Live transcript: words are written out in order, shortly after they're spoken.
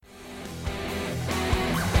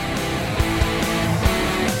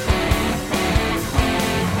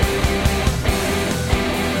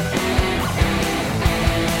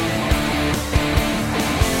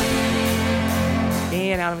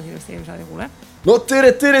investeerimisraadi kuule. No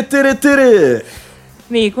tere!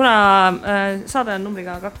 Nii, kuna saade on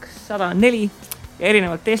numbriga 204 ja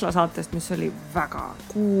erinevalt Tesla saatest, mis oli väga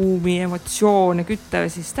kuumi emotsioone küttev,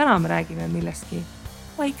 siis täna me räägime millestki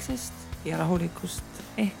vaiksest ja rahulikust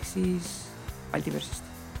ehk siis Balti börsist.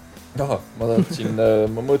 Aha, ma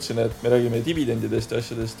mõtlesin, et me räägime dividendidest ja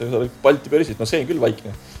asjadest ja Balti börsist. No see on küll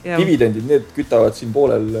vaikne. Dividendid, need kütavad siin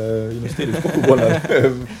poolel investeerimiskogukonnal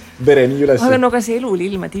vere nii üles. Aga no kas elul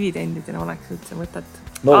ilma dividendidena oleks üldse mõtet?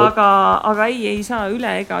 No. Aga ei saa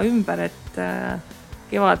üle ega ümber, et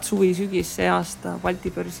kevad, suvi, sügis see aasta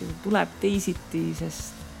Balti börsil tuleb teisiti,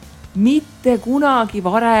 sest mitte kunagi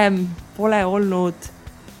varem pole olnud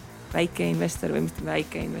väikeinvestori või mitte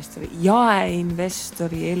väikeinvestori,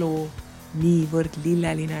 jaeinvestori elu niivõrd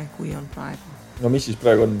lilleline, kui on praegu. No mis siis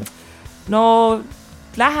praegu on? No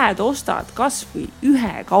lähed, ostad kas või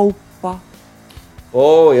ühe kaupa.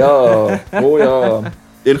 jaa.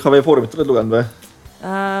 LHV foorumit oled lugenud või?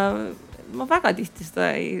 Ma väga tihti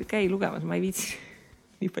seda ei käi lugemas, ma ei viitsi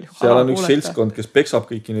nii palju. Seal on üks seltskond, kes peksab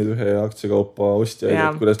kõiki neid ühe aktsiakaupa ostjaid,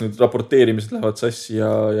 et kuidas nüüd raporteerimised lähevad sassi ja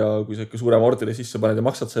kui sa ikka suurema orderi sisse paned ja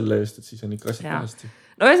maksad selle eest, et siis on ikka asjad pahasti.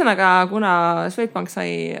 No ühesõnaga, kuna Swedbank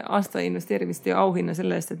sai aasta investeerimist ja auhinna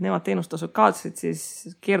selle eest, et nemad teenustasud kaotsid,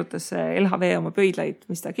 siis keerutas LHV oma pöidlaid,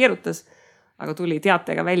 mis ta keerutas, aga tuli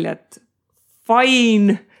teatega välja, et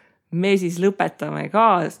fine, me siis lõpetame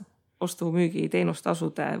ka ostu-müügi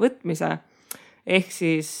teenustasude võtmise. Ehk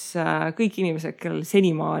siis kõik inimesed, kellel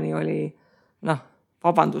senimaani oli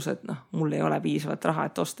vabandus, et mul ei ole piisavalt raha,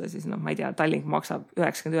 et osta, siis ma ei tea, Tallink maksab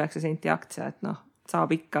 99 senti aktsia, et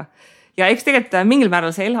saab ikka. Ja eks tegelikult mingil määral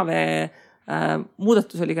see LHV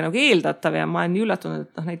muudatus oli ka nagu eeldatav ja ma olen nii üllatunud,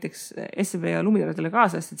 et näiteks SEB ja Luminoritel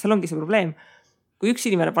kaasas, et seal ongi see probleem. Kui üks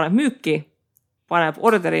inimene paneb müüki, paneb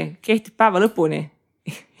orderi, kehtib päeva lõpuni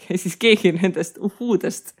ja siis keegi nendest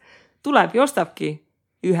uhuudest tuleb ja ostabki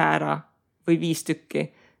ühe ära või 5 tükki.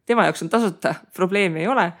 Tema jaoks on tasuta, probleemi ei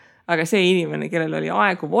ole, aga see inimene, kellel oli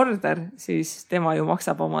aeguv order, siis tema ju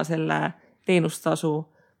maksab oma selle teenustasu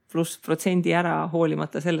pluss protsendi ära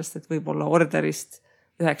hoolimata sellest, et võib-olla orderist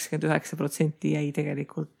 99% jäi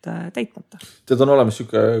tegelikult täitmata. Tead on olemas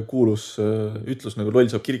siuke kuulus ütlus nagu loll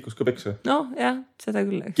saab kirikus ka peksa. No jah, seda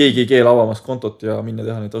küll. Keegi ei keela avamas kontot ja minna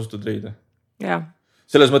teha neid tasutud reide. Jah.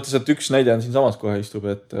 Selles mõttes, et üks näide on siin samas kohe istub,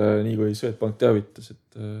 et nii kui Swedbank teavitas,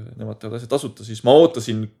 et nemad teevad asja tasuta, siis ma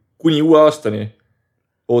ootasin kuni uue aastani,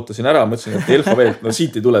 ootasin ära, mõtlesin, et LHV-lt, no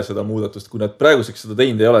siit ei tule seda muudatust, kui nad praeguseks seda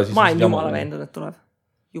teinud ei ole, siis... Ma olen jumala veendud, et tuleb.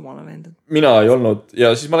 Jumala veendud. Mina ei olnud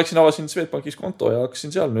ja siis ma läksin avasin Swedbankis konto ja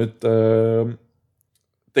hakkasin seal nüüd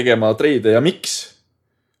tegema treide ja miks?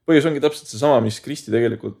 Põhjus ongi täpselt see sama, mis Kristi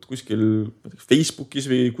tegelikult kuskil Facebookis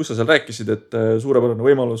või kus sa seal rääkisid, et suurepärane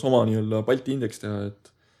võimalus oma nii-öelda Balti indeks teha, et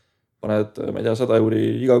paned, ma ei tea, 100 euri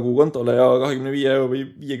iga kuu kontole ja 25 või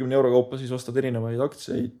 50 euro kaupa siis ostad erinevaid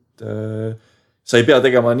aktsiaid. Sa ei pea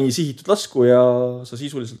tegema nii sihitud lasku ja sa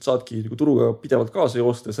sisuliselt saadki turuga pidevalt kaasa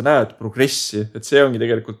joosta ja sa näed progressi, et see ongi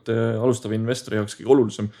tegelikult alustava investori jaoks kõige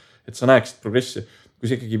olulisem, et sa näeksid progressi. Kui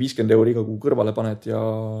sa ikkagi 50 euri iga kuu kõrvale paned ja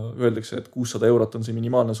öeldakse, et 600 eurot on see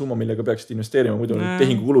minimaalne summa, millega peaksid investeerima, muidu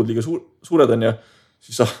tehingukulud liiga suured on ja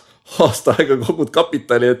siis sa aasta aega kogud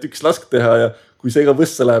kapitali, et üks lask teha ja kui see ka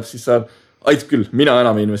võssa läheb, siis sa ait küll, mina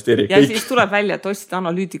enam ei investeeri. Ja kõik. Siis tuleb välja, et ostsid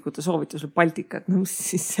analüütikute soovitusel Baltikat, no mis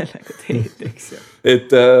siis sellega teed, eks ju.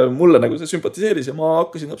 Et mulle nagu see sümpatiseeris ja ma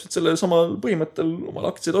hakkasin täpselt selle samal põhimõttel omal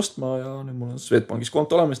aktsiaid ostma ja nüüd mul on Swedbankis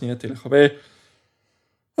konto olemas, nii et LHV.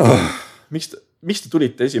 Miks te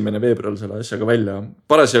tulite 1. veebruaril selle asjaga välja?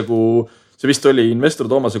 Parasjagu, see vist oli investor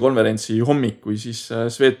Toomase konverentsi hommik, kui siis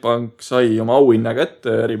Swedbank sai oma auhinna kätte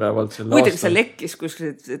äripäevalt selle muidugi aasta. See lekkis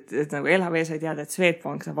kuskil, et nagu LHV sai teada, et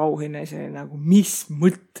Swedbank saab auhinna ja see oli nagu, mis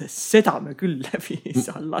mõttes, seda me küll läbi ei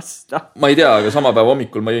saa lasta. Ma ei tea, aga sama päeva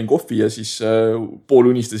hommikul ma jõin kohvi ja siis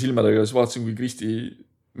pooluniste silmadega siis vaatasin, kui Kristi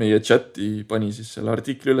meie chati pani siis selle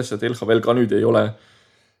artikli üles, et LHV ka nüüd ei ole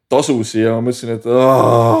tasusi ja ma mõtlesin, et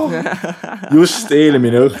just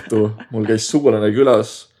eelmine õhtu mul käis sugulane külas,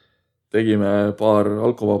 tegime paar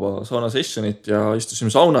alkovaba sauna sessionit ja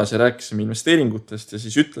istusime saunas ja rääkisime investeeringutest ja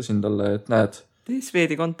siis ütlesin talle, et näed. Tee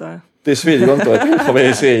Swedi konto, et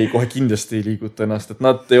LHVC kohe kindlasti ei liiguta ennast, et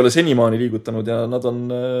nad ei ole senimaani liigutanud ja nad on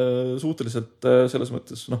suhteliselt selles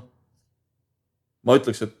mõttes, ma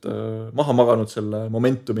ütleks, et maha maganud selle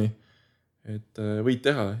momentumi, et võid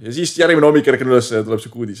teha. Ja siis järgmine hommik ärkan üles ja tuleb see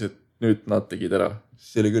uudis, et nüüd nad tegid ära.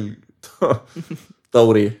 See oli küll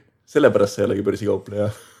Tauri, sellepärast sa ei olegi börsikaupleja.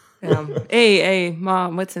 ei, ma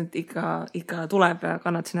mõtlesin, et ikka tuleb ja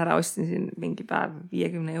kannatasin ära, ostsin siin mingi päev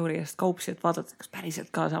 50 euri eest kaupsi, et vaadata, kas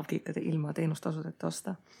päriselt ka saabki ikka ilma teenustasudeta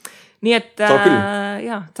osta. Nii et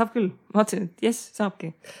saab küll. Ma mõtlesin, et jess,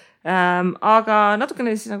 saabki. Aga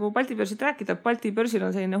natukene siis nagu Balti börsilt rääkida. Balti börsil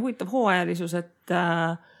on selline huvitav hooajalisus, et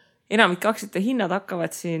enamik aktsiate hinnad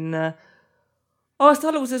hakkavad siin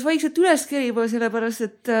aasta alguses vaikselt üles käima, sellepärast,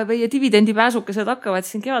 et meie dividendipääsukesed hakkavad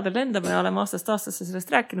siin kevadel lendama ja oleme aastast aastasse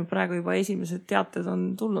sellest rääkinud. Praegu juba esimesed teated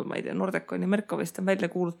on tulnud, ma ei tea, Nordecon ja Merko vist on välja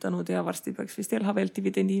kuulutanud ja varsti peaks vist LHV-lt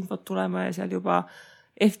dividendi infot tulema ja seal juba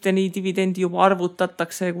Efteni dividendi juba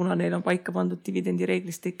arvutatakse, kuna neil on paika pandud dividendi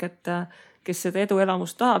reeglistik, et kes seda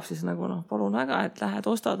eduelamust tahab, siis nagu palun väga, et lähed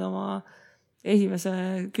ostad oma esimese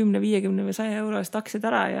 10, 50 või 100 euro eest aktsiad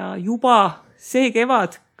ära ja juba see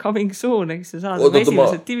kevad coming soon, eks ju saad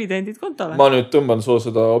esimesed dividendid kontole. Ma nüüd tõmban soo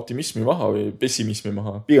seda optimismi maha või pessimismi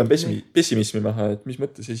maha. Pigem pessimismi maha, et mis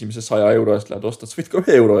mõttes esimese 100 euro eest lähed ostad. Sa võid ka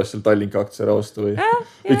 1 euro eest seal Tallinka aktsia ära osta või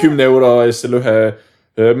 10 euro eest seal ühe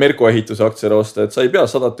Merko ehituse aktsia ära osta, et sa ei pea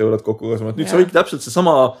 100 eurot kokku kasvama. Nüüd sa võid täpselt see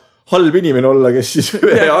sama halb inimene olla, kes siis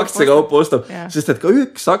ühe aktsia kaupa ostab, sest et ka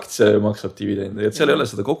üks aktsia maksab dividendi, et seal ei ole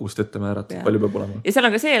seda kogust ette määratud, palju peab olema. Ja seal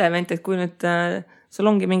on ka see element, et kui nüüd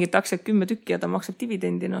sul ongi mingit aktsiat 10 tükki ja ta maksab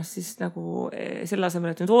dividendi, siis nagu selle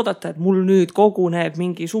asemel, et nüüd oodata, et mul nüüd koguneb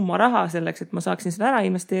mingi summa raha selleks, et ma saaksin seda ära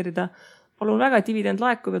investeerida. Palun väga, et dividend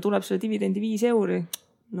laekub ja tuleb selle dividendi 5 euri.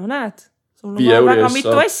 No näed, sul on väga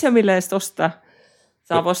mitu asja, mille eest osta.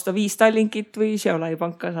 Saab osta 5 Tallinkit või Xiaolai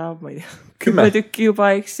panka saab, ma ei tea, 10 tükki juba,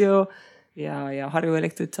 eks ju. Ja Harju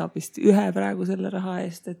Elektrit saab vist 1 praegu selle raha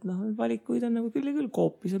eest, et valikuid on nagu küll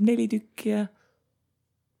koopi, saab 4 tükki ja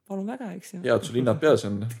palun väga, eks ju. Ja, et sul hinnad peas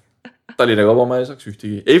on. Tallinna Kaubamaja ei saaks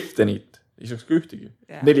ühtegi. Eftenit ei saaks ka ühtegi.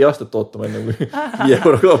 4 aastat ootama enne kui 5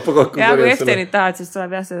 euro kaupa kokku. Ja kui Eftenit tahad, siis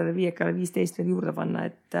tuleb sellele 5-15 veel juurde panna,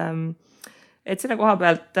 et selle koha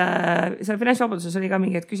pealt, selle finantsvabaduses oli ka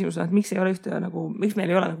mingi küsimus, et miks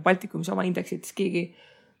meil ei ole nagu Baltikumis oma indeksid, siis keegi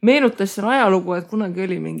meenutas selle ajalugu, et kunagi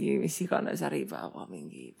oli mingi mis iganes äripäeva,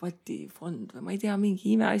 mingi Balti fond või ma ei tea,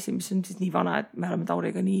 mingi imeasi, mis on siis nii vana, et me oleme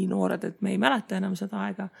Tauriga nii noored, et me ei mäleta enam seda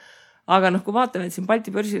aega. Aga kui vaatame, et siin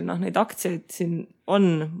Balti börsil neid aktsiaid siin on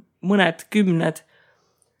mõned 10,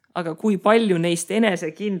 aga kui palju neist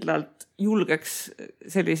enesekindlalt julgeks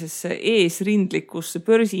sellisesse eesrindlikusse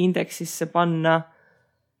börsiindeksisse panna.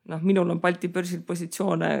 Minul on Balti börsil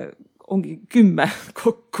positsioone ongi 10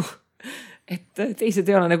 kokku, et teised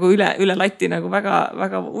ei ole nagu üle latti nagu väga,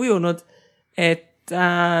 väga ujunud, et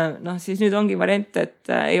siis nüüd ongi variant,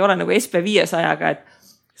 et ei ole nagu SP500-ga, et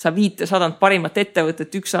sa 500 parimat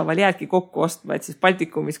ettevõtet ükshaaval jäädki kokku ostma, et siis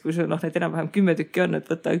Baltikumis, kui sul need enam-vähem 10 tükki on,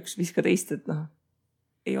 et võtta üks, viska teist, et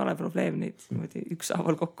ei ole probleem neid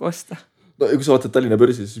ükshaaval kokku osta. No kui sa vaatad Tallinna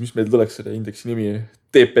börsi, siis mis meil tuleks selle indeksi nimi?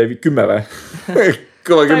 TP10 või?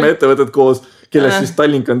 Kõva 10 ettevõtet koos, kellest siis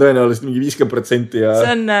Tallink on tõenäoliselt mingi 50% ja...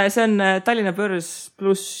 See on Tallinna börs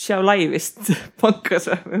pluss Xiaolai vist pankas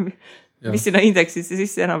või mis sinna indeksisse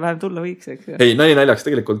sisse enam-vähem tulla võiks, eks? Ei, naljaks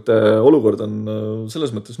tegelikult olukord on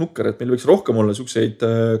selles mõttes nukker, et meil võiks rohkem olla sukseid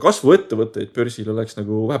kasvuettevõtteid börsil oleks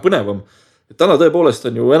nagu vähe põnevam. Et täna tõepoolest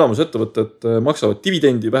on ju enamus ettevõtted maksavad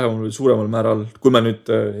dividendi vähemal või suuremal määral, kui me nüüd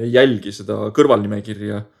ei jälgi seda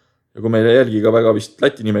kõrvalnimekirja ja kui me ei jälgi ka väga vist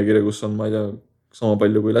Läti nimekirja, kus on, ma ei tea, sama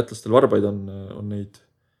palju kui lätlastel varbaid on neid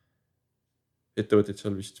ettevõtteid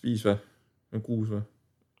seal vist 5 või 6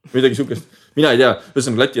 või midagi sukest. Mina ei tea,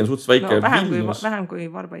 ühesõnaga Läti on suhteliselt väike. Vähem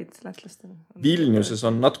kui varbaid lätlastel. Vilniuses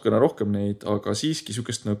on natukene rohkem neid, aga siiski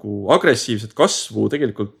sukest nagu agressiivset kasvu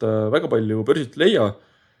tegelikult väga palju börsilt leia.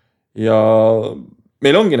 Ja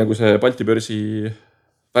meil ongi nagu see Balti börsi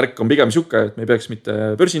värk on pigem siuke, et me ei peaks mitte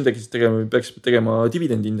börsiindeksist tegema, me peaks tegema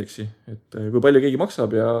dividendiindeksi, et kui palju keegi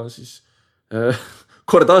maksab ja siis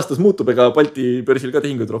kord aastas muutub, ega Balti börsil ka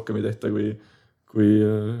tehingud rohkem ei tehta, kui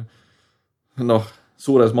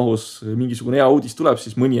suures mahus mingisugune hea uudis tuleb,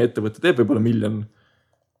 siis mõni ettevõte teeb võib-olla 1 miljon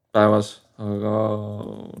päevas, aga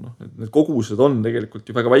need kogused on tegelikult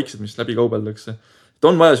ju väga väiksed, mis läbi kaubeldakse. Et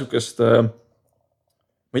on vaja siukest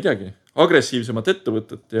ma ei teagi, agressiivsemat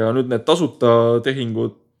ettevõtet ja nüüd need tasuta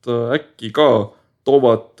tehingud äkki ka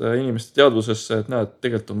toovad inimeste teadvusesse, et näed,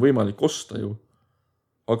 tegelikult on võimalik osta ju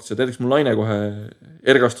aktsiad. Näiteks mul naine kohe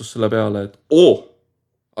ergastus selle peale, et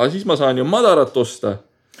aga siis ma saan ju madarat osta.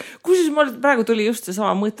 Kusjuures mul praegu tuli just see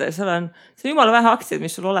sama mõte, see on jumala vähe aktsiaid,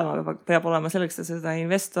 mis sul peab olema selleks, et seda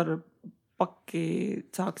investor pakki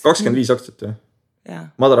saaks. 25 aktsiat, jah. Ja.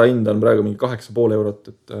 Madara hind on praegu mingi 8,5 eurot,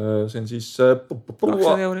 et see on siis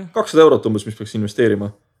 200 eurot umbes, mis peaks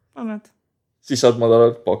investeerima. Annad. Siis saad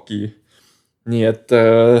madarat paki. Nii et,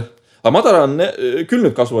 aga Madara on küll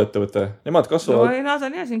nüüd kasvuettevõte. Nemad kasvavad nad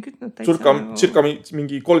on siin kütnud circa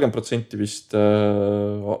mingi 30% vist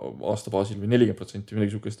aasta baasil või 40%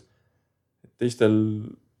 midagi sukest. Teistel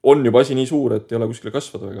on juba asi nii suur, et ei ole kuskile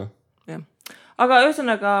kasvada väga. Ja. Aga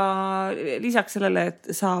ühesõnaga lisaks sellele,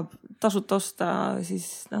 et saab tasuta osta,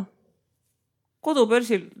 siis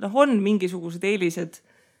kodubörsil on mingisugused eelised,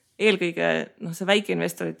 eelkõige see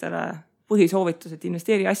väikeinvestoritele põhisoovitus, et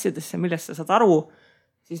investeeri asjadesse, millest sa saad aru,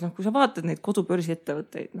 siis kui sa vaatad neid kodubörsi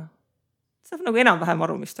ettevõtteid, saab nagu enam-vähem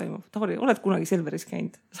aru, mis toimub. Tauri, oled kunagi Selveris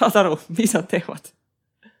käinud? Saad aru, mis nad teevad?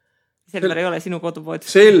 Selver ei ole sinu kodupood.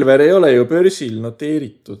 Selver ei ole ju börsil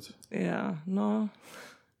noteeritud. Ja,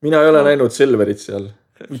 mina ei ole näinud Selverit seal.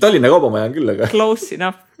 Tallinna kaubamaja on küll, aga. Close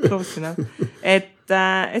enough. Et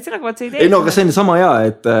sellega vaat see idee. Ei aga see on sama hea,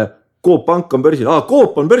 et Coop Pank on börsil.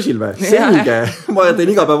 Coop on börsil või? Selge. Ma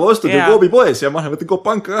teen iga päeva ostud Coopi poes ja ma võtan Coop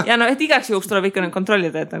Panka. Ja et igaks juhuks tuleb ikka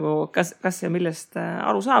kontrollida, et kas ja millest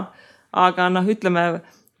aru saab. Aga ütleme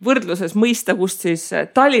võrdluses mõista, kust siis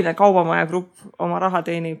Tallinna kaubamaja grupp oma raha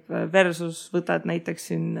teenib versus võtad näiteks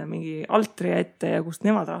siin mingi Altria ette ja kust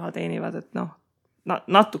nemad raha teenivad, et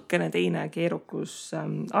natukene teine keerukus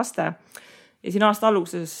aste. Ja siin aasta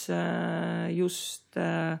alguses just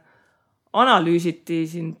analüüsiti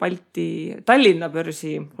siin Tallinna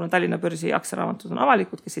börsi, kuna Tallinna börsi aktsiaraamatud on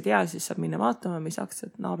avalikud, kes ei tea, siis saab minna vaatama, mis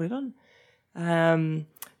aktsiad naabril on.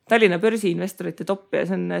 Tallinna börsi investorite top ja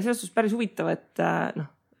see on selles suhtes päris huvitav, et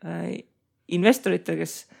investoritel,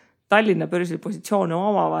 kes Tallinna börsil positsioone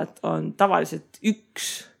omavad, on tavaliselt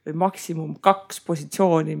 1 või maksimum 2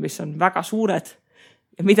 positsiooni, mis on väga suured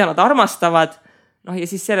ja mida nad armastavad. Ja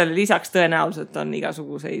siis sellele lisaks tõenäoliselt on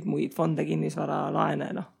igasuguseid muid fonde, kinnisvara, laene,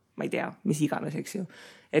 ma ei tea, mis iganes, eks ju.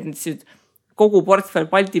 Et nüüd kogu portfell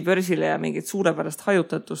Balti börsile ja mingit suurepärast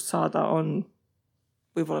hajutatust saada on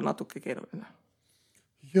võib-olla natuke keeruline.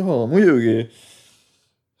 Jaa, muidugi.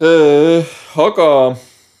 Aga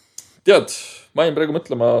tead, ma jäin praegu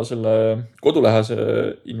mõtlema selle kodulähase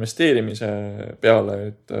investeerimise peale,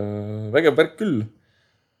 et vägev värk küll.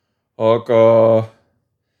 Aga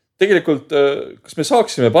tegelikult, kas me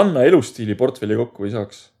saaksime panna elustiili portfelli kokku või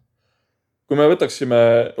saaks? Kui me võtaksime,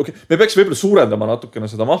 me peaks võib-olla suurendama natukene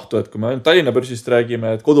seda mahtu, et kui me Tallinna börsist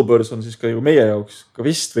räägime, et kodubörs on siis ka ju meie jaoks, ka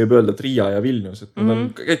vist võib öelda Riia ja Vilnius, et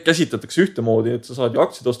nad käsitletakse ühtemoodi, et sa saad ju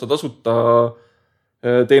aktsiad osta tasuta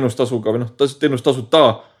teenustasuga või teenustasuta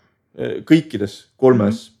kõikides 3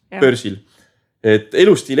 börsil. Et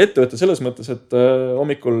elustiili ettevõte selles mõttes, et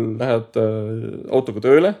hommikul lähed autoga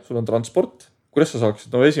tööle, sul on transport. Kuidas sa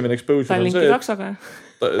saaksid? Esimene exposure on see. Tallinki taksoga.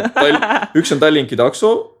 Üks on Tallinki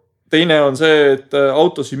takso. Teine on see, et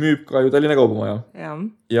autosi müüb ka ju Tallinna kaubamaja.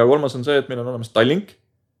 Ja 3. on see, et meil on olemas Tallink.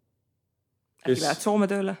 Äkki lähed Soome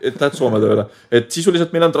tööle. Et lähed Soome tööle. Et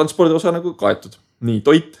sisuliselt meil on transpordi osa nagu kaetud. Nii,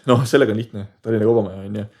 toit. Sellega on lihtne. Tallinna kaubamaja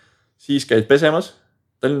on. Siis käid pesemas.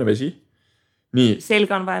 Tallinna vesi. Nii.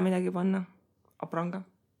 Selga on vaja midagi panna. Apranga.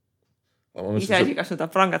 Ise asi, kas nüüd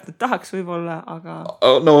aprangat nüüd tahaks võib-olla, aga.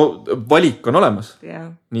 Valik on olemas.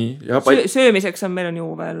 Nii. Söömiseks on meil on ju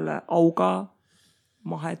veel auga.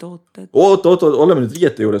 Mahetooted. Oot, oleme nüüd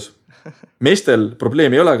riiete juures. Meestel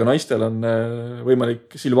probleemi ei ole, aga naistel on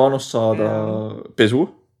võimalik Silvanost saada pesu,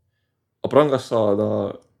 aprangast saada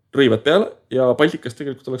rõivad peale ja Baltikast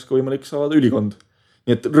tegelikult oleks ka võimalik saada ülikond.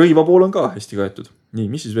 Nii et rõiva pool on ka hästi kaetud. Nii,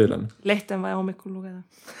 mis siis veel on? Lehte on vaja hommikul lugeda.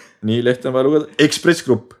 Nii, lehte on vaja lugeda. Ekspress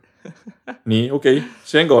Grupp. Nii, okei,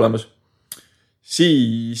 see on ka olemas.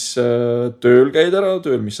 Siis tööl käid ära,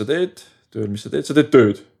 tööl, mis sa teed? Sa teed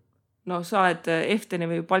tööd. Sa oled Efteni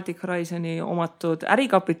või Baltic Horizoni omatud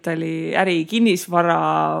ärikapitali, kinnisvara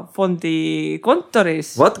fondi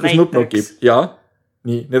kontoris. Vaat, kus nupp nokib. Jaa,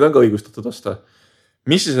 nii, need on ka õigustatud osta.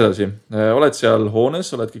 Mis siis edasi? Oled seal hoones,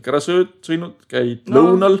 oled kõik ära sõinud, käid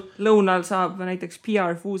lõunal. Lõunal saab näiteks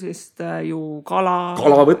PR Foodist ju kala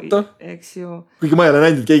võtta. Eks ju. Kuigi ma ei ole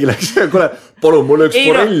näinud, keegi läks, kuule, palun mulle üks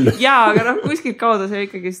forell. Jaa, aga kuskilt kaudu see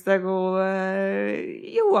ikkagist nagu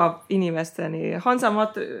jõuab inimesteni.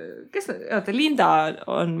 Hansamaat, Linda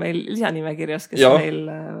on meil lisanimekirjas, kes meil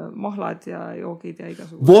mahlad ja joogid ja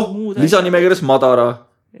igasugused. Lisanimekirjas Madara.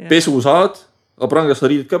 Pesu saad, aprangast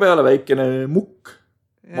riidid ka peale, väikene mukk.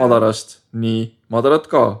 Madarast, nii, Madarat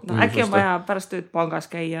ka. Äkki on vaja pärast tööd pangas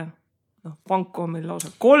käia. Panku on meil lausa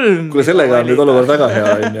 3. Kuule, sellega on nüüd olukord väga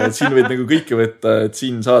hea. Et siin võid nagu kõike võtta, et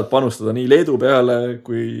siin saad panustada nii Leedu peale,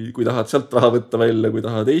 kui tahad sealt raha võtta välja, kui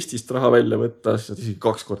tahad Eestist raha välja võtta, siis saad isegi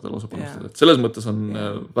 2 korda lausa panustada. Et selles mõttes on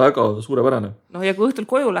väga suurepärane. Ja kui õhtul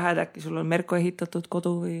koju lähed, äkki sul on Merko ehitatud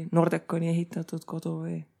kodu või Nordeconi ehitatud kodu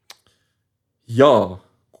või? Jaa,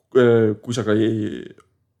 kui sa ka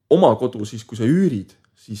oma kodu, siis kui sa üürid,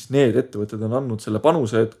 siis need ettevõtted on andnud selle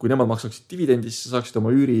panuse, et kui nemad maksaksid dividendis, siis saaksid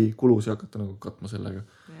oma üürikulusi hakata nagu katma sellega.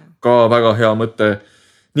 Ka väga hea mõte.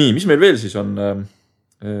 Nii, mis meil veel siis on?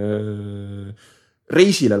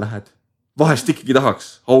 Reisile lähed. Vahest ikkagi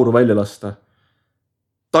tahaks auru välja lasta.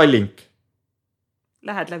 Tallink.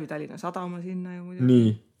 Lähed läbi Tallinna Sadama sinna ja muidugi.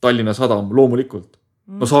 Nii, Tallinna Sadam, loomulikult.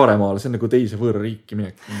 No Saaremaal, see on nagu teise võõra riiki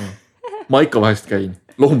minek. Ma ikka vahest käin.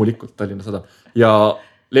 Loomulikult Tallinna Sadam. Ja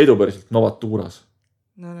Leedu börsilt Novaturas.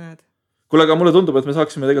 No näed. Kuule, aga mulle tundub, et me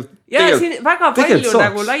saaksime tegelikult... Ja siin väga palju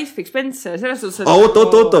nagu life expense.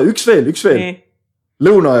 Oota, üks veel.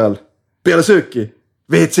 Lõuna ajal, peale sööki,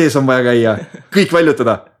 WC-s on vaja käia, kõik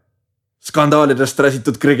väljutada. Skandaalidest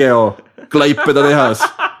räsitud Grigeo, Klaipeda tehas.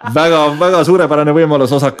 Väga suurepärane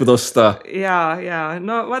võimalus osakud osta. Ja,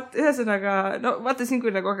 no ühesõnaga, vaata siin,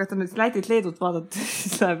 kui nagu hakata nüüd Lätit, Leedut vaadata,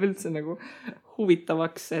 siis läheb üldse nagu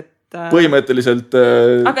huvitavaks, et põhimõtteliselt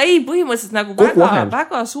aga ei, põhimõtteliselt nagu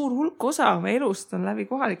väga suur hulk osa oma elust on läbi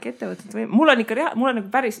kohalike ettevõtted. Mul on nagu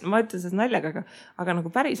päris, ma ütlen seda naljaga, aga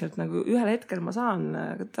nagu päriselt nagu ühel hetkel ma saan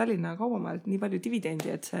Tallinna kaubamajalt nii palju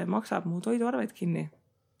dividendi, et see maksab mu toiduarveid kinni.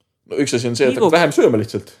 No üks asi on see, et hakkad vähem sööma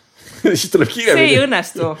lihtsalt. Siis tuleb kiiremini. See ei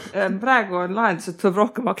õnnestu. Praegu on lahendus, et tuleb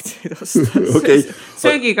rohkem aktsiaid osta.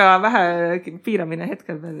 Söögiga vähe piiramine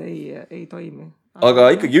hetkel veel ei toimi. Aga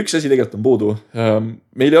ikkagi üks asi tegelikult on puudu.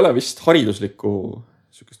 Meil ei ole vist hariduslikku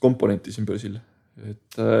komponenti siin börsil.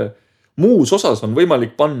 Et muus osas on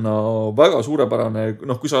võimalik panna väga suurepärane,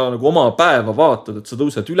 kui sa nagu oma päeva vaatad, et sa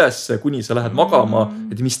tõused ülesse, kuni sa lähed magama,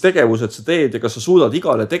 et mis tegevused sa teed ja kas sa suudad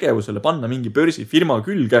igale tegevusele panna mingi börsifirma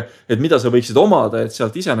külge, et mida sa võiksid omada, et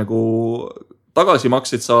sealt ise nagu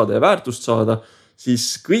tagasimakseid saada ja väärtust saada,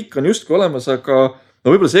 siis kõik on justkui olemas, aga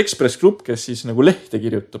võib-olla see Express Group, kes siis nagu lehte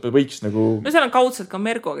kirjutab ja võiks nagu... No seal on kaudselt ka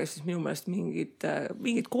Mergo, kes siis minu meelest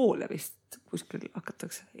mingid koole vist kuskil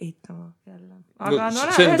hakatakse ehitama jälle. Aga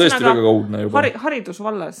see on tõesti väga kaudne juba.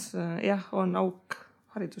 Haridusvallas on auk,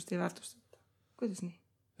 haridust ei väärtustata. Kuidas nii?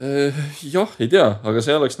 Jah, ei tea, aga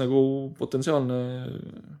see oleks nagu potentsiaalne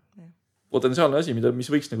asi, mis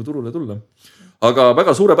võiks nagu turule tulla. Aga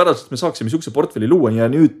väga suurepäraselt me saaksime siukse portfelli luua ja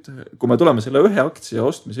nüüd, kui me tuleme selle ühe aktsia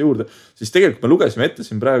ostmise juurde, siis tegelikult me lugesime ette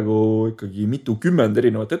siin praegu ikkagi mitukümmend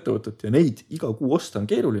erinevat ettevõtet ja neid iga kuu osta on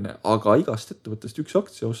keeruline, aga igast ettevõttest üks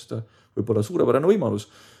aktsia osta võib olla suurepärane võimalus.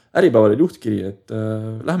 Äripäeval juhtkiri, et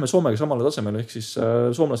lähme Soomega samale tasemele, ehk siis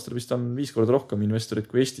soomlastel vist on 5 korda rohkem investorid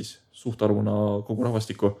kui Eestis suhtarvuna kogu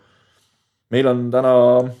rahvastikku. Meil on täna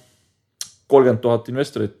 30 000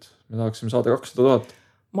 investorit. Me tahaksime saada 200 000.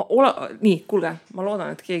 Nii, kuulge, ma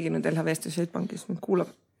loodan, et keegi nüüd LHV-st ja Swedbankist mind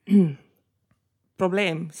kuulab.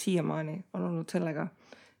 Probleem siiamaani on olnud sellega,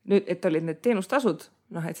 nüüd, et olid need teenustasud,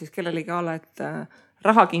 et siis kellelegi ala, et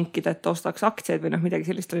raha kinkida, et ostaks aktsiaid või midagi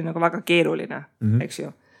sellist oli nagu väga keeruline, eks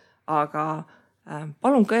ju. Aga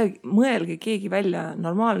palun mõelge keegi välja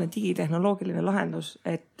normaalne digitehnoloogiline lahendus,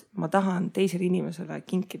 et ma tahan teisele inimesele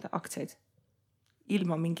kinkida aktsiaid.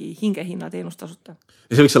 Ilma mingi hingehinna teenustasuta.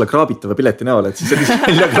 Ja see võiks olla kraabitava pileti näol, et siis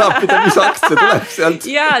välja kraapida, mis aktsia tuleb sealt.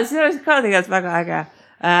 Jaa, see oleks ka tegelikult väga äge.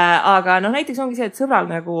 Aga näiteks ongi see, et sõbral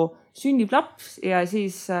nagu sünnib laps ja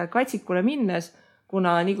siis katsikule minnes,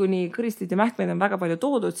 kuna niikuinii kõristid ja mähkmeid on väga palju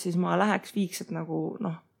toodud, siis ma läheks viiks, et nagu,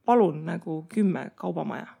 palun nagu 10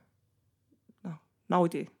 kaubamaja.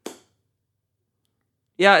 Naudi.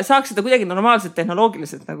 Ja saaks seda kuidagi normaalselt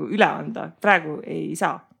tehnoloogiliselt nagu üle anda. Praegu ei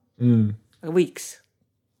saa. Aga võiks.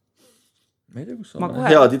 Ma ei tea, kus on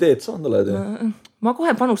head ideed saanud oled. Ma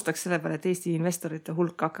kohe panustaks selle peale, et Eesti investorite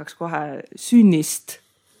hulk hakkaks kohe sünnist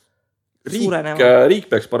suurenema. Riik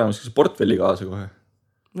peaks panema portfelli kaasa kohe.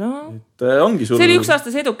 Et ongi sul... See oli üks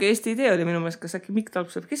aastas eduke Eesti idee oli minu meelest, kas äkki Mikk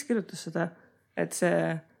Talpsepp, kes kirjutas seda, et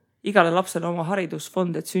see igale lapsele oma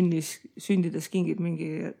haridusfond, et sündides kingid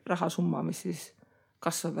mingi rahasumma, mis siis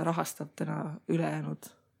kasvab ja rahastab täna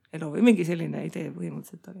ülejäänud elu või mingi selline idee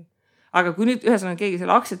põhimõtteliselt oli. Aga kui nüüd ühesõnaga keegi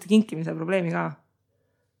selle aktsiate kinkimise probleemi ka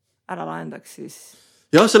ära lahendaks, siis...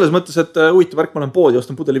 Jah, selles mõttes, et huvitav värk, ma olen poodi ja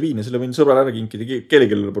ostan pudeli viini, selle võin sõbral ära kinkida,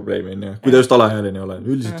 kellelgi probleemi on, kui ta just alaealine ei ole.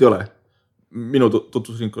 Üldiselt ei ole. Minu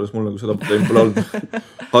tutvusrinkolas mul nagu seda probleemi pole olnud.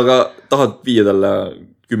 Aga tahad viia talle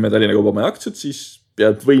 10 Tallinna kaubamaja aktsiat, siis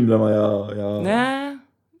pead võimlema ja...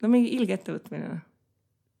 No mingi ilge ettevõtmine.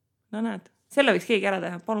 No näed, selle võiks keegi ära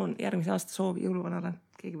teha. Palun järgmise aasta soovi jõuluvanale.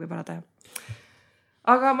 Keegi võib ära teha.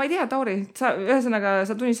 Aga ma ei tea, Tauri, sa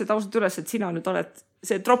tunnistad ausalt üles, et sina nüüd oled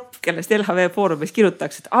see tropp, kellest LHV Foorumis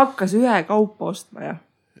kirjutaks, et hakkas ühe kaupa ostma, jah?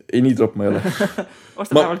 Ei, nii tropp ma ei ole.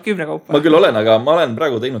 Osta vähemalt 10 kaupa. Ma küll olen, aga ma olen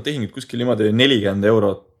praegu teinud tehingud kuskil niimoodi 40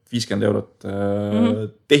 eurot, 50 eurot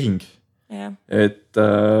tehing. Yeah. Et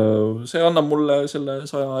see annab mulle selle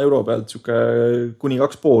 100 euro pealt kuni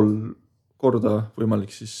 2,5 korda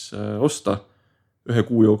võimalik siis osta ühe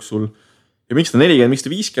kuu jooksul. Ja miks ta 40, miks ta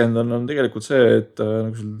 50 on tegelikult see, et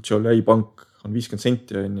nagu sul Jolly pank on 50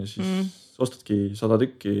 senti on ja siis ostadki 100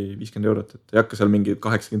 tükki 50 €, et ei hakka seal mingi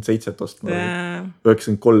 87 ostma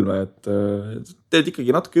 93, et teed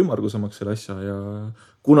ikkagi natuke ümmargusemaks selle asja ja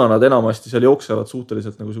kuna nad enamasti seal jooksevad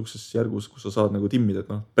suhteliselt nagu suhtes järgus, kus sa saad nagu timmida, et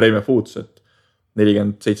Premium Foods, et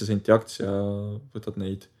 47 senti aktsia, võtad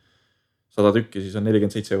neid 100 tükki, siis on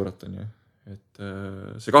 47 €, on ju. Et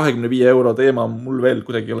see 25 € teema mul veel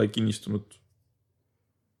kuidagi ei ole kinnistunud.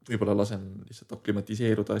 Võib-olla lasen lihtsalt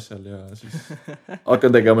aklimatiseeruda asjal ja siis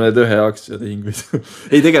hakkan tegema need ühe aktsiatehinguid.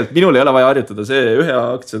 Ei, tegelikult minul ei ole vaja harjutada. See ühe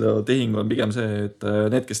aktsiatehing on pigem see, et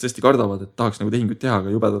need, kes tõesti kardavad, et tahaks nagu tehinguid teha, aga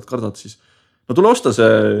jubedalt kardad, siis no tule osta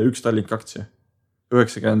see üks Tallink aktsia.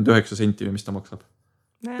 99 senti või mis ta maksab.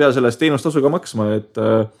 Pea sellest teenustasuga maksma, et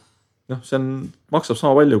see maksab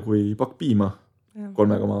sama palju kui pakk piima.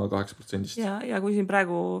 3,8%. Ja kui siin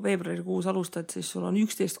praegu veebruarikuus alustad, siis sul on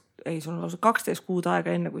 12 kuud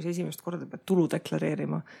aega enne, kui see esimest korda pead tulu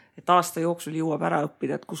deklareerima. Et aasta jooksul jõuab ära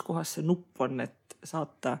õppida, et kus kohas see nupp on, et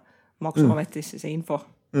saata maksuametisse see info.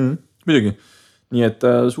 Muidugi. Nii et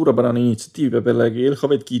suurepärane initsiatiiv peab jällegi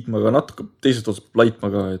LHV-d kiitma, aga natuke teisest otsast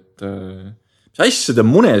laitma ka, et mis asja te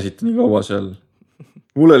munesid nii kaua seal?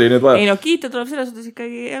 Mul oli nüüd vaja. Ei kiita tuleb selles suhtes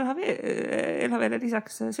ikkagi LHV-le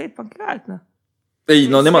lisaks Swedbanki ka, et Ei,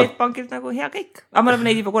 no nemad... Swedbankilt nagu hea kõik. Aga me oleme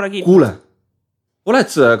neid juba korra kiitnud. Kuule,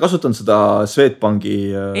 oled sa kasutanud seda Swedbanki...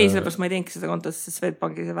 Ei, sellepärast ma ei teengi seda kontot, sest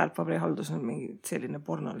Swedbanki see väärtpabri haldus on mingi selline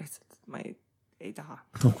porno lihtsalt. Ma ei taha.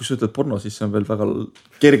 No kui sa ütled porno, siis see on veel väga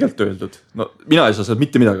kergelt öeldud. No mina ei saa seal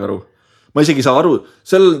mitte midagi aru. Ma isegi saa aru,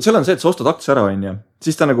 seal on see, et sa ostad aktsia ära, on ja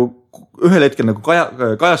siis ta nagu ühel hetkel nagu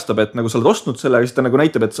kajastab, et nagu sa oled ostnud selle, siis ta nagu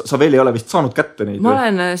näitab, et sa veel ei ole vist saanud kätte neid. Ma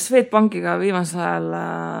olen Swedbankiga viimasel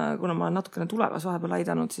ajal, kuna ma olen natukene tulevas vahepeal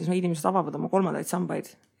aidanud, siis inimesed avavad oma 3. sambaid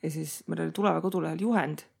ja siis meil oli tuleva kodulehel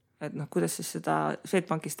juhend, et kuidas siis seda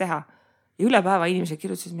Swedbankis teha. Ja üle päeva inimesed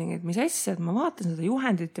kirjutasid mingi, et mis asja, et ma vaatan seda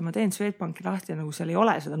juhendit ja ma teen Swedbanki lahti ja nagu seal ei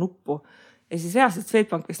ole seda nuppu. Ja siis reaalselt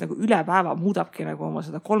Swedbank vist nagu üle päeva muudabki nagu oma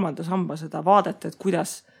seda 3. samba seda vaadet, et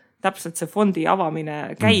kuidas täpselt see fondi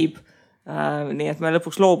avamine käib. Nii et me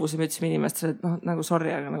lõpuks loobusime, ütlesime inimestele, et nagu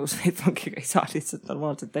sorry, aga nagu Swedbankiga ei saa lihtsalt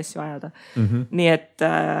normaalselt asju ajada. Nii et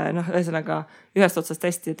ühesõnaga ühest otsast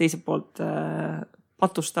hästi ja teiselt poolt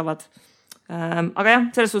patustavad. Aga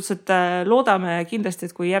jah, selles suhtes, et loodame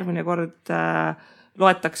kindlasti, et kui järgmine kord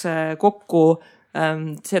loetakse kokku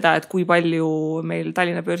seda, et kui palju meil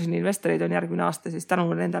Tallinna börsini investoreid on järgmine aasta, siis tänu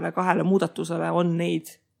nendele 2 muudatusele on neid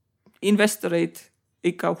investoreid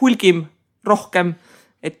ikka hulgim rohkem,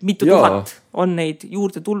 et mitu tuhat on neid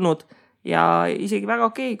juurde tulnud ja isegi väga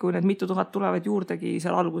okei, kui need mitu tuhat tulevad juurdegi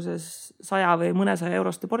seal alguses 100 või mõnesaja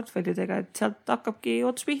euroste portfellidega, et sealt hakkabki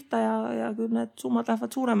ots pihta ja küll need summad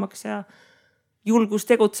lähevad suuremaks ja julgus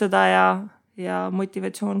tegutseda ja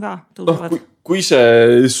motivatsioon ka tõusevad. Kui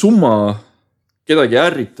see summa kedagi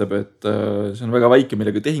ärritab, et see on väga väike,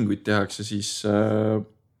 millega tehinguid tehakse, siis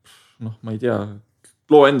ma ei tea,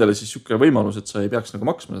 loo endale siis niisugune võimalus, et sa ei peaks nagu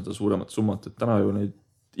maksma seda suuremat summat, et täna ju neid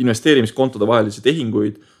investeerimiskontode vahelisi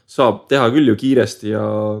tehinguid saab teha küll ju kiiresti ja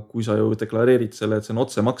kui sa ju deklareerid selle, et see on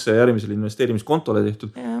otsemakse järgmisele investeerimiskontole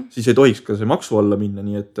tehtud, siis ei tohiks ka see maksu alla minna,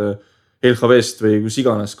 nii et LHV-st või kus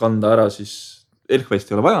iganes kanda ära, siis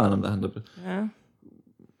LHV-st ei ole vaja enam tähendab.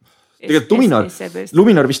 Tegelikult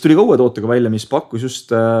Luminar vist tuli kaua tootega välja, mis pakkus just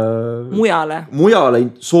mujale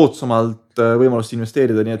soodsamalt võimalust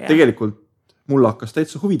investeerida, nii et tegelikult mul hakkas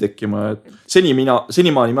täitsa huvi tekkima, et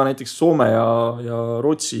senimaani ma näiteks Soome ja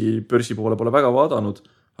Rootsi börsi poole pole väga vaadanud,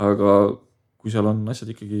 aga kui seal on asjad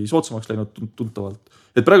ikkagi soodsamaks läinud tuntavalt.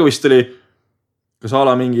 Et praegu vist oli kas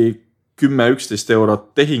ala mingi 10-11 eurot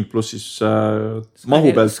tehing pluss siis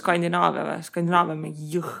mahu pealt. Skandinaavia mingi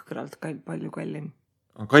jõhkralt palju kallim.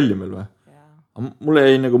 Kallim veel või? Mulle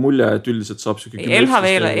jäi nagu mulje, et üldiselt saab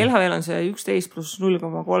LHV-l on see 11 pluss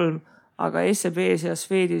 0,3, aga SEB-s ja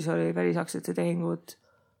Swedis oli välisaksjate tehingud.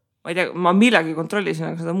 Ma ei tea, ma millegi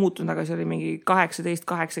kontrollisin, aga seda muutunud, aga see oli mingi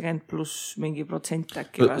 18-80 pluss mingi protsent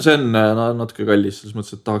äkki. See on natuke kallis, selles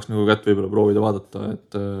mõttes, et tahaks nagu kätt võib-olla proovida vaadata.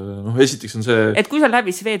 Et, esiteks on see... Et kui sa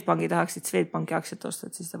läbi Swedbanki tahaksid Swedbanki aktsiat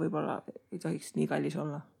osta, siis ta võib-olla ei tohiks nii kallis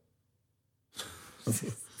olla.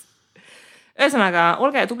 Ühesõnaga,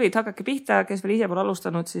 olge tublid, hakake pihta, kes veel ise pole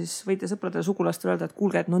alustanud, siis võite sõpradele sugulastele öelda, et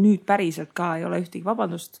kuulge, et no nüüd päriselt ka ei ole ühtegi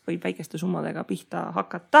vabandust, võib väikeste summadega pihta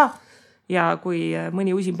hakata. Ja kui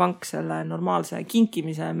mõni usin pank selle normaalse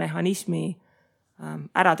kinkimise mehhanismi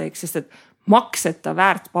ära teeks, sest et makseta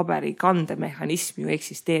väärtpaberi kandemehhanism ju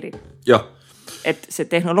eksisteerib. Ja. Et see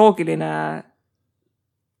tehnoloogiline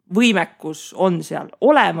võimekus on seal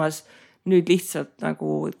olemas. nüüd lihtsalt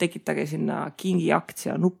nagu tekitage sinna kingi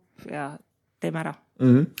aktsia nupp ja teeme ära.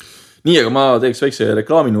 Nii, aga ma teeks väikse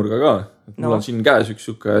reklaaminurga ka. Mul on siin käes üks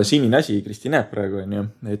sinine asi, Kristi näeb praegu,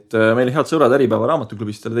 et meil head sõbrad Äripäeva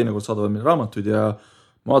raamatuklubist teinekord saadavad meil raamatuid ja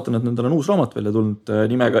ma vaatan, et nendel on uus raamat välja tulnud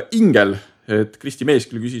nimega Ingel, et Kristi mees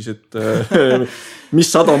küll küsis, et mis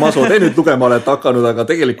sadomaso te nüüd lugema olete hakanud, aga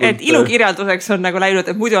tegelikult... Et ilukirjalduseks on nagu läinud,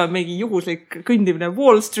 et muidu on mingi juhuslik kõndimine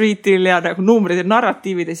Wall Streetil ja nagu numbrid ja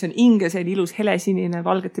narratiivid ja see on Ingel, see on ilus helesinine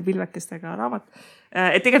valgete pilvekestega raamat.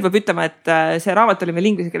 Et tegelikult peab ütlema, et see raamat oli meil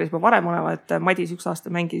inglise keeles juba varem olema, et Madis üks aasta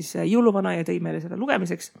mängis jõuluvana ja tõi meile selle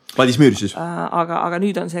lugemiseks. Madis Müür siis. Aga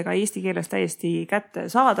nüüd on see ka eesti keeles täiesti kätte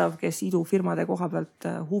saadav, kes idufirmade koha pealt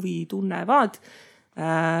huvi tunnevad.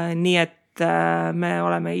 Nii et me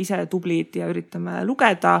oleme ise tublid ja üritame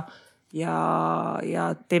lugeda ja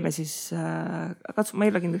teeme siis, katsume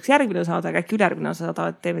meil kindlaks järgmine saada, aga äkki ülejärgmine saada,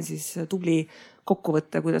 et teeme siis tubli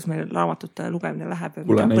kokkuvõtte, kuidas meil raamatute lugemine läheb ja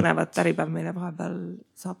mida põnevat Äripäev meile vahepeal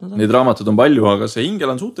saatnud on. Neid raamatud on palju, aga see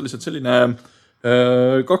Ingel on suhteliselt selline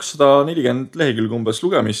 240 lehekülge umbes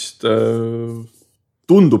lugemist.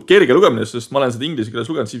 Tundub kerge lugemine, sest ma olen seda inglise keeles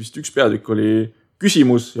lugenud, siis vist üks peatükk oli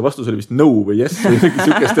küsimus ja vastus oli vist no või yes.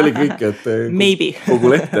 Sükest oli kõik, et maybe.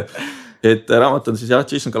 Kogu lehte. Et raamat on siis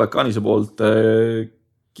Jason Calacanise poolt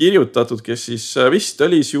kirjutatud, kes siis vist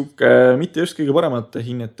oli siuke mitte just kõige paremate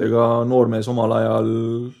hinnetega noormees omal ajal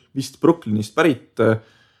vist Brooklynist pärit.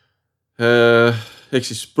 Ehk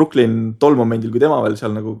siis Brooklyn tol momendil, kui tema veel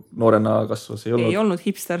seal nagu noorena kasvas, ei olnud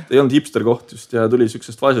hipster. Ei olnud hipster koht just ja tuli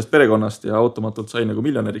süksest vaesest perekonnast ja automatult sai nagu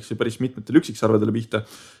miljonäriks ja päris mitmetel üksiksarvedele pihta.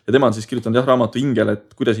 Ja tema on siis kirjutanud raamatu Ingel,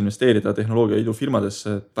 et kuidas investeerida tehnoloogia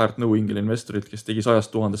idufirmadesse, väärt nõu Ingeli investorit, kes tegi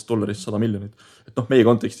 $100,000 $100 miljonit. Et meie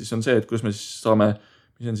kontekstis on see, et kuidas me siis saame,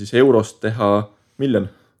 mis on siis eurost teha miljon.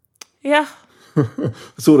 Jah.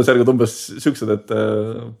 Suurusjärgud umbes süksed, et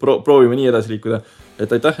proovime nii edasi liikuda.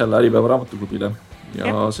 Et aitäh jälle Äripäeva raamatuklubile.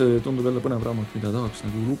 Ja see tundub jälle põnev raamat, mida tahaks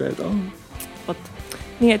nagu lugeda. Võt.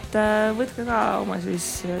 Nii et võtke ka oma siis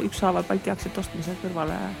ükshaaval Balti aktsiat ostmise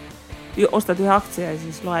kõrvale. Ostad ühe aktsia ja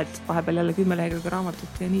siis loed vahepeal jälle 10 lehekülge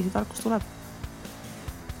raamatut ja nii see tarkus tuleb.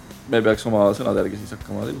 Me peaks oma sõnad järgi siis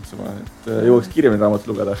hakkama tegutsema, et jõuaks kiiremini raamat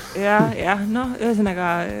lugeda. Ja, ühesõnaga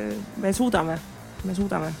me suudame.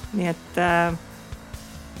 Nii et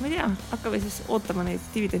ma ei tea, hakkame siis ootama neid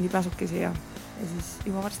dividendipääsukesi ja siis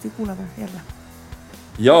juba varsti kuuleme jälle.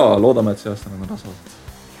 Ja loodame, et see aasta on rasvalt.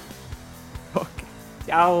 Okay.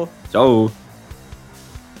 Ciao. Ciao.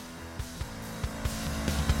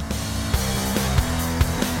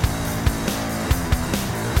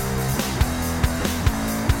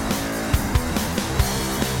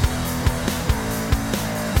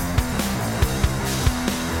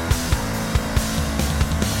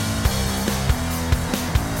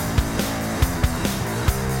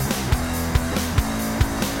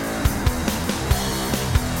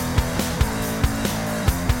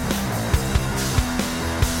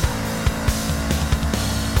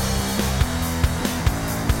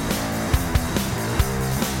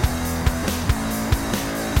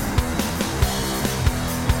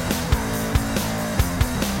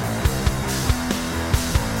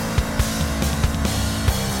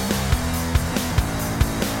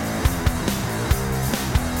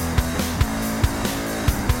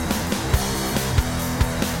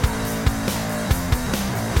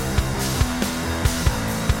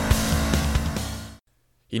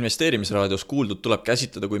 Investeerimisraadios kuuldud tuleb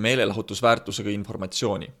käsitleda kui meelelahutusväärtusega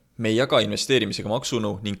informatsiooni. Me ei jaga investeerimisega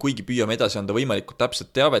maksunu ning kuigi püüame edasi anda võimalikult täpset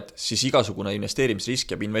teavet, siis igasugune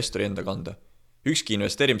investeerimisrisk jääb investori enda kanda. Ükski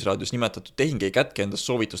investeerimisraadios nimetatud tehing ei kätke endast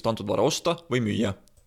soovitust antud vara osta või müüa.